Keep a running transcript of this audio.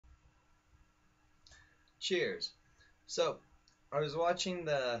Cheers. So, I was watching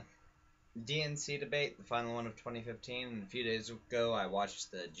the DNC debate, the final one of 2015, and a few days ago I watched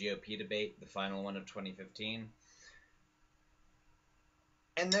the GOP debate, the final one of 2015.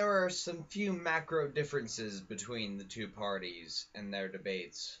 And there are some few macro differences between the two parties and their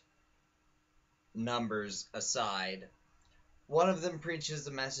debates, numbers aside. One of them preaches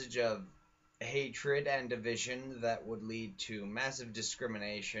a message of hatred and division that would lead to massive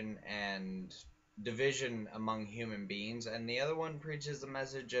discrimination and division among human beings, and the other one preaches a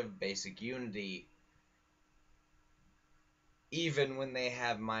message of basic unity, even when they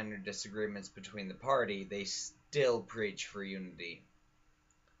have minor disagreements between the party, they still preach for unity.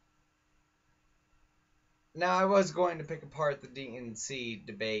 Now, I was going to pick apart the DNC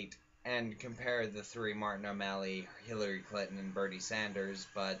debate and compare the three: Martin O'Malley, Hillary Clinton, and Bernie Sanders,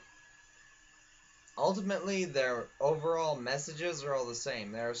 but ultimately their overall messages are all the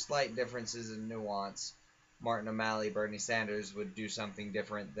same. There are slight differences in nuance. Martin O'Malley, Bernie Sanders would do something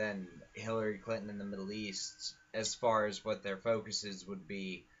different than Hillary Clinton in the Middle East as far as what their focuses would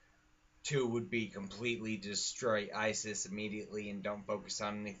be. Two would be completely destroy ISIS immediately and don't focus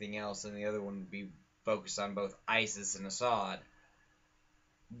on anything else, and the other one would be focused on both ISIS and Assad.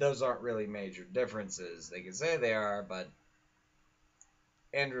 Those aren't really major differences. They can say they are, but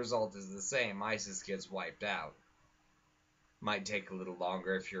end result is the same. ISIS gets wiped out. Might take a little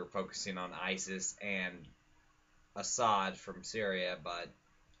longer if you're focusing on ISIS and Assad from Syria, but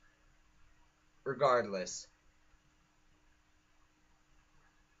regardless,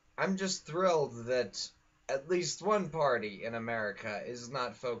 I'm just thrilled that at least one party in America is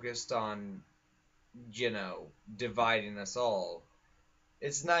not focused on, dividing us all.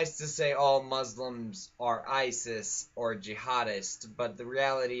 It's nice to say all Muslims are ISIS or jihadist, but the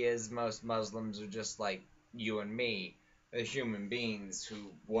reality is most Muslims are just like you and me. They're human beings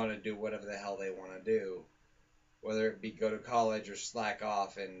who want to do whatever the hell they want to do. Whether it be go to college or slack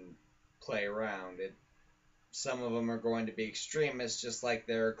off and play around. Some of them are going to be extremists just like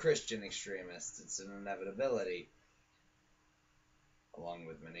there are Christian extremists. It's an inevitability, along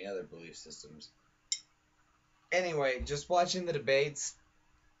with many other belief systems. Anyway, just watching the debates,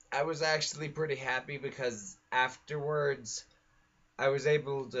 I was actually pretty happy because afterwards I was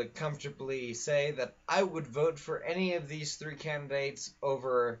able to comfortably say that I would vote for any of these three candidates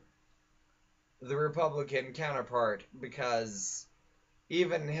over the Republican counterpart, because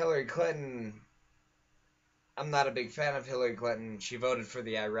even Hillary Clinton, I'm not a big fan of Hillary Clinton. She voted for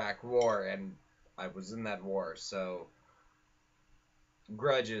the Iraq War, and I was in that war, so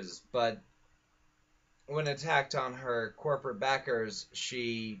grudges. But when attacked on her corporate backers,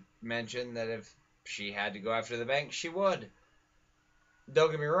 she mentioned that if she had to go after the bank, she would.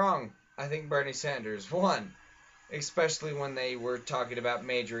 Don't get me wrong, I think Bernie Sanders won, especially when they were talking about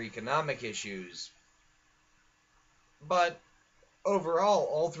major economic issues. But overall,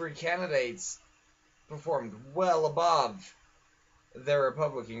 all three candidates performed well above their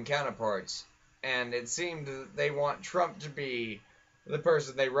Republican counterparts, and it seemed that they want Trump to be the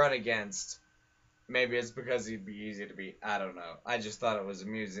person they run against. Maybe it's because he'd be easy to beat. I don't know. I just thought it was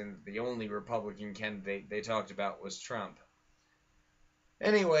amusing that the only Republican candidate they talked about was Trump.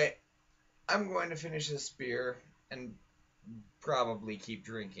 Anyway, I'm going to finish this beer and probably keep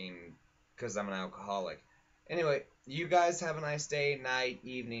drinking because I'm an alcoholic. Anyway, you guys have a nice day, night,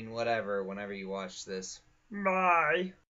 evening, whatever, whenever you watch this. Bye.